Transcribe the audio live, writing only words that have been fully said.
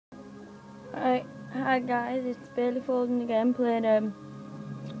Alright, hi guys, it's Baillie Folding again, playing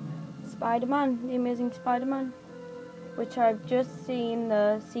Spider-Man, The Amazing Spider-Man, which I've just seen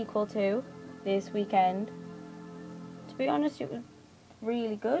the sequel to this weekend. To be honest, it was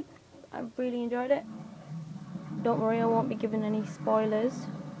really good. I really enjoyed it. Don't worry, I won't be giving any spoilers,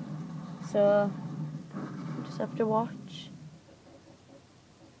 so you just have to watch.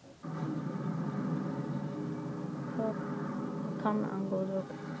 Hope the camera angle's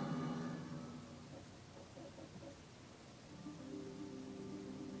up.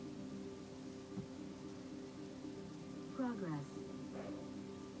 Progress.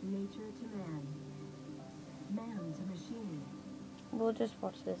 Nature to man. Man to machine. We'll just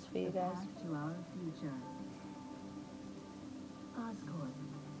watch this for you guys. The path to our future. Oscorp.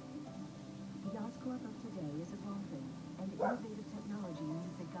 The Oscorp of today is evolving, and innovative technology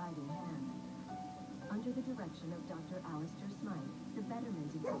needs a guiding hand. Under the direction of Dr. Alistair Smythe, the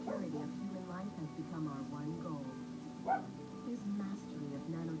betterment and security of human life has become our one goal. His mastery of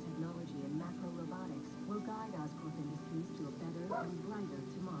nanotechnology and macro-robotics will guide Oscorp Industries to a better and brighter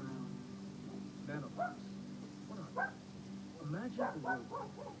tomorrow. Nanobots. What are they? Imagine a robot.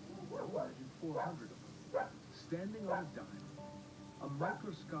 Imagine 400 of them, standing on a dime. A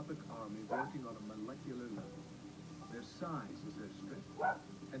microscopic army working on a molecular level. Their size is their strength,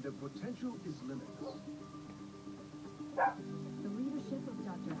 and their potential is limitless. The leadership of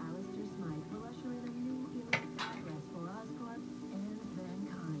Dr. Alistair Smythe will usher in a new era of progress for Oscorp and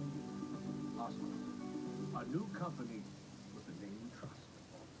mankind. Oscorp, a new company with the name trust.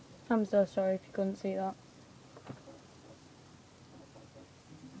 I'm so sorry if you couldn't see that.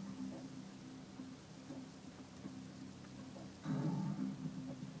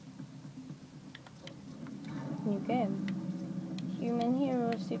 New game. Human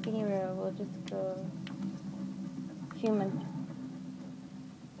hero, superhero. We'll just go human.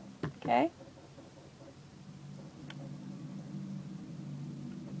 Okay.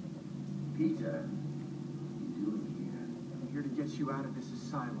 Peter, what are you doing here? I'm here to get you out of this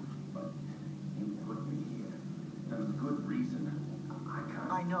asylum. You put me here. There's a good reason.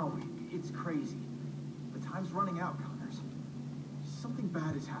 I know, it's crazy. But time's running out, Connors. Something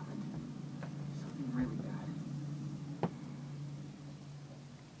bad has happened. Something really bad.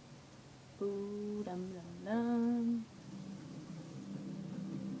 Boo, dum, dum, dum.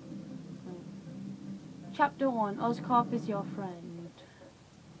 Chapter 1. Oscorp is your friend.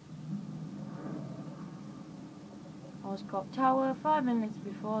 Oscorp Tower, 5 minutes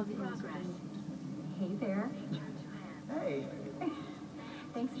before the incident. Hey there. Hey.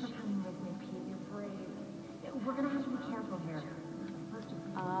 Thanks for coming with me, Pete. You're brave. We're gonna have to be careful here. It's supposed to be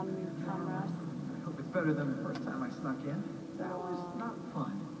Cameras. I hope it's better than the first time I snuck in. That was not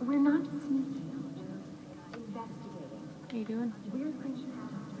fun. We're not sneaking. We're investigating. What are you doing? Weird things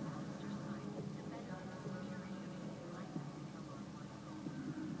happen.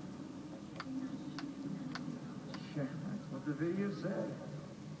 Yeah, that's what the video said.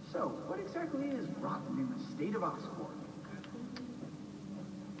 So, what exactly is rotten in the state of Oscorp?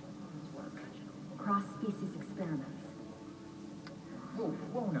 Cross-species experiments.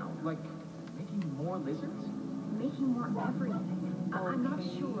 Whoa now, like making more lizards? Making more everything. I'm not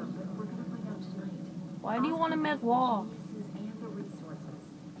Okay. sure, but we're gonna find out tonight. Why do you want to Oscorp make has the war? geniuses and the resources.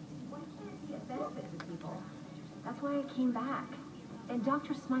 Why can't it be a benefit to people? That's why I came back. And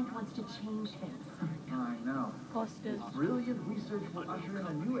Dr. Smythe wants to change things. I know. Posters. Brilliant research will usher in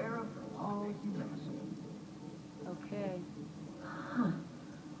a new era for all humanity. Okay. Huh.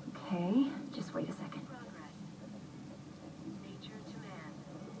 Okay, just wait a second. Nature to man.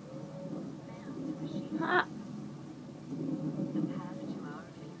 Man to machine. Ha! The path to our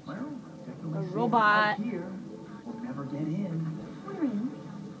future. Well, definitely A safe robot. out here. We'll never get in. We're in.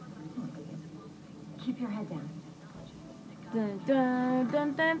 Keep your head down. Dun dun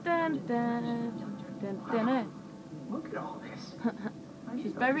dun dun dun dun dun dun. Look at all this.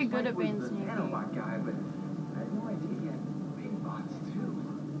 She's very good at being the sneaky. nanobot guy, but I had no idea he had big bots too.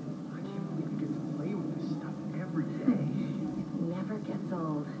 I can't believe he gets to play with this stuff every day. It never gets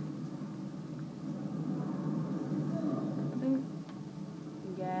old.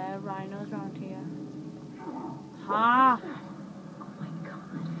 Yeah, rhinos around here. Ha! Oh my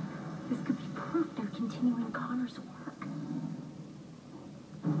god. This could be proof they're continuing Connor's work.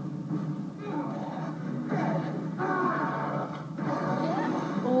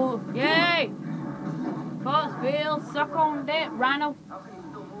 Oh, yay! Cosville, suck on that, rhino. How can you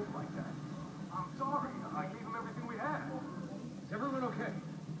still move like that? I'm sorry. I gave him everything we had. Is everyone okay?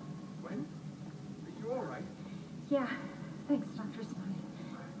 Gwen? Are you all right? Yeah, thanks, Dr. Smythe.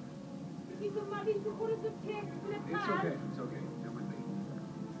 It's okay. It's okay. They're with me.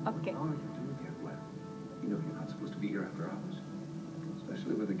 Okay. All you do You know you're not supposed to be here after hours.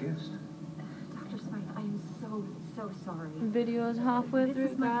 Especially with a guest. Dr. Smythe, I am so, so sorry. Video's halfway This through,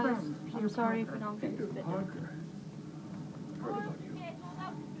 is my guys. friend, Peter I'm sorry if Parker. we don't get Peter this video. Parker. Heard about you.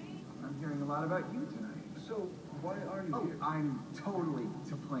 I'm hearing a lot about you tonight. So, why are you Oh, here? I'm totally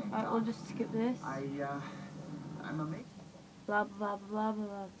to blame. Alright, we'll just skip this. I'm a mate. Blah blah blah blah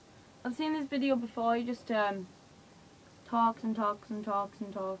blah. I've seen this video before. He just talks and talks and talks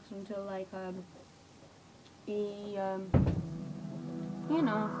and talks until like he you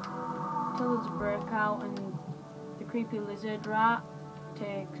know, till there's a breakout and the creepy lizard rat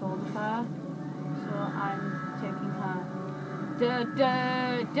takes hold of her. So I'm taking her. Da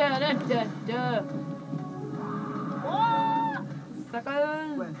da da da da da. What?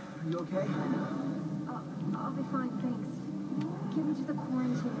 Suckers! Gwen, are you okay? I'll be fine, thanks. Get me to the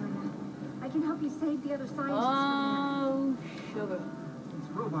quarantine area. I can help you save the other scientists Oh, sugar. These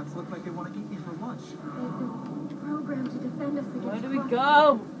robots look like they want to eat me for lunch. from there. They've been programmed to defend us against Where do we cross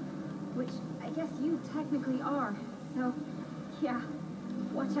go? species, which I guess you technically are. So, yeah.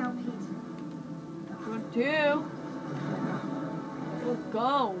 Watch out, Pete. Good too. Let's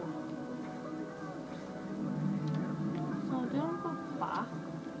go. So don't go back.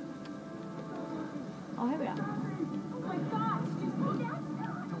 Oh, here we are. Oh my God! Did you see that?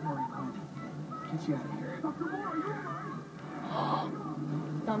 Don't worry, Gwen. Get you out of here.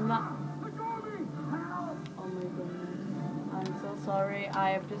 Done that. Oh my goodness. I'm so sorry. I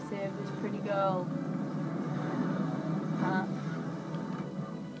have to save this pretty girl.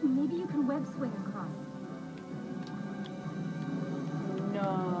 Maybe you can web swing across. No,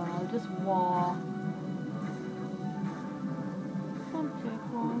 I'll just walk. Don't take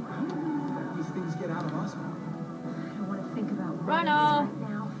long. These things get out of us. I don't want to think about Run robots off. right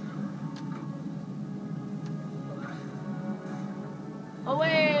now.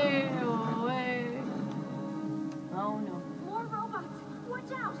 Away! Away! Oh no. More robots!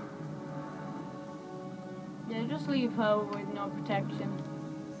 Watch out! Yeah, just leave her with no protection.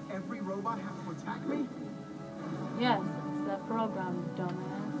 Does every robot have to attack me? Yes, it's that program,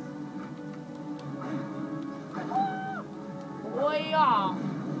 dumbass. Oh yeah!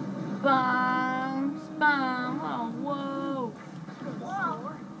 Bang! Spam! Oh, whoa!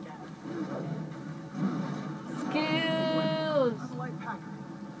 Skills! I'm a light packer.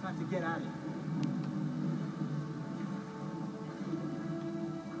 Time to get out of here.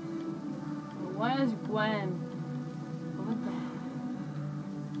 Where's Gwen? Over there.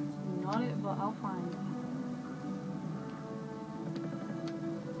 It's not it, but I'll find it.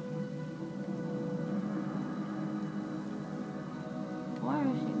 Where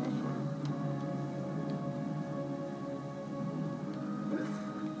is she? There she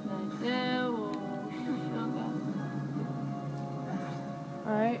is. There, oh, sugar.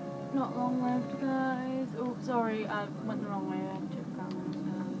 Alright, not long left, guys. Oh, sorry, I went the wrong way. I took cameras.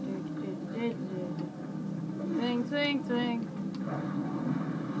 Swing, swing, swing.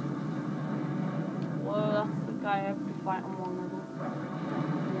 Whoa, that's the guy I have to fight on one level.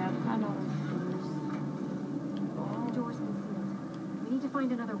 Yeah, I kind of want to do this. The door's been sealed. We need to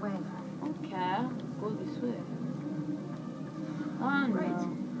find another way. Okay, go this way. Oh Great.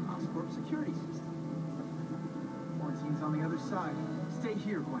 no. Oscorp security system. Quarantine's on the other side. Stay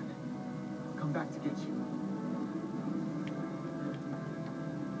here, Gwen. I'll come back to get you.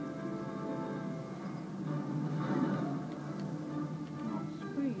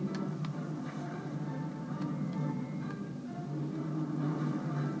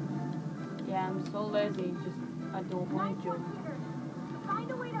 Yeah, I'm so lazy, just I don't want to jump.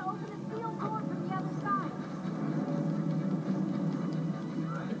 Find a way to open the sealed door from the other side.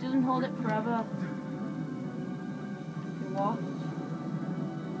 It doesn't hold it forever. If you watch.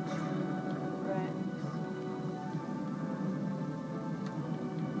 Right.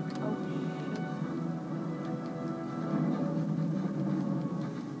 Oh shit.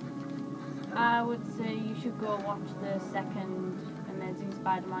 I would say you should go watch the second Amazing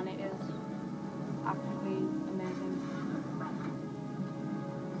Spider-Man. It is actually amazing.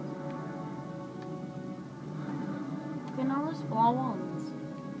 Okay, now there's 4 ones.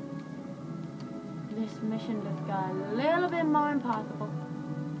 This mission just got a little bit more impossible.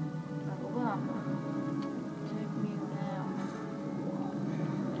 Like, well, take me there.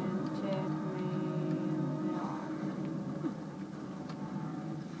 And take me there.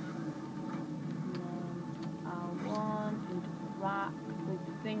 And then I want to interact with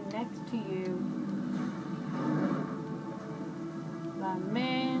the thing next to you.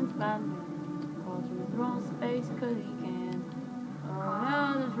 Spider-Man. Calls him through space cause he can. Oh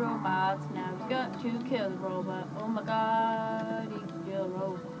no, there's robots. Now he's got to kill the robot. Oh my god, he can kill the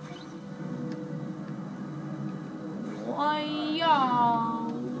robot. Oh, yeah.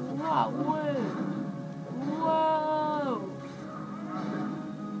 Wow, whoa. Whoa.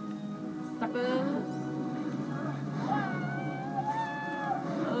 Suckers.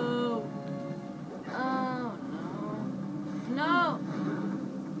 Oh. Oh, no. No.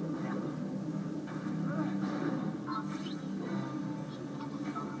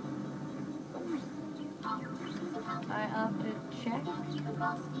 I have to check.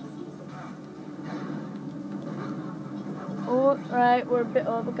 Oh, right, we're a bit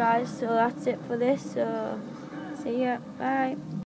over, guys, so that's it for this. So, see ya. Bye.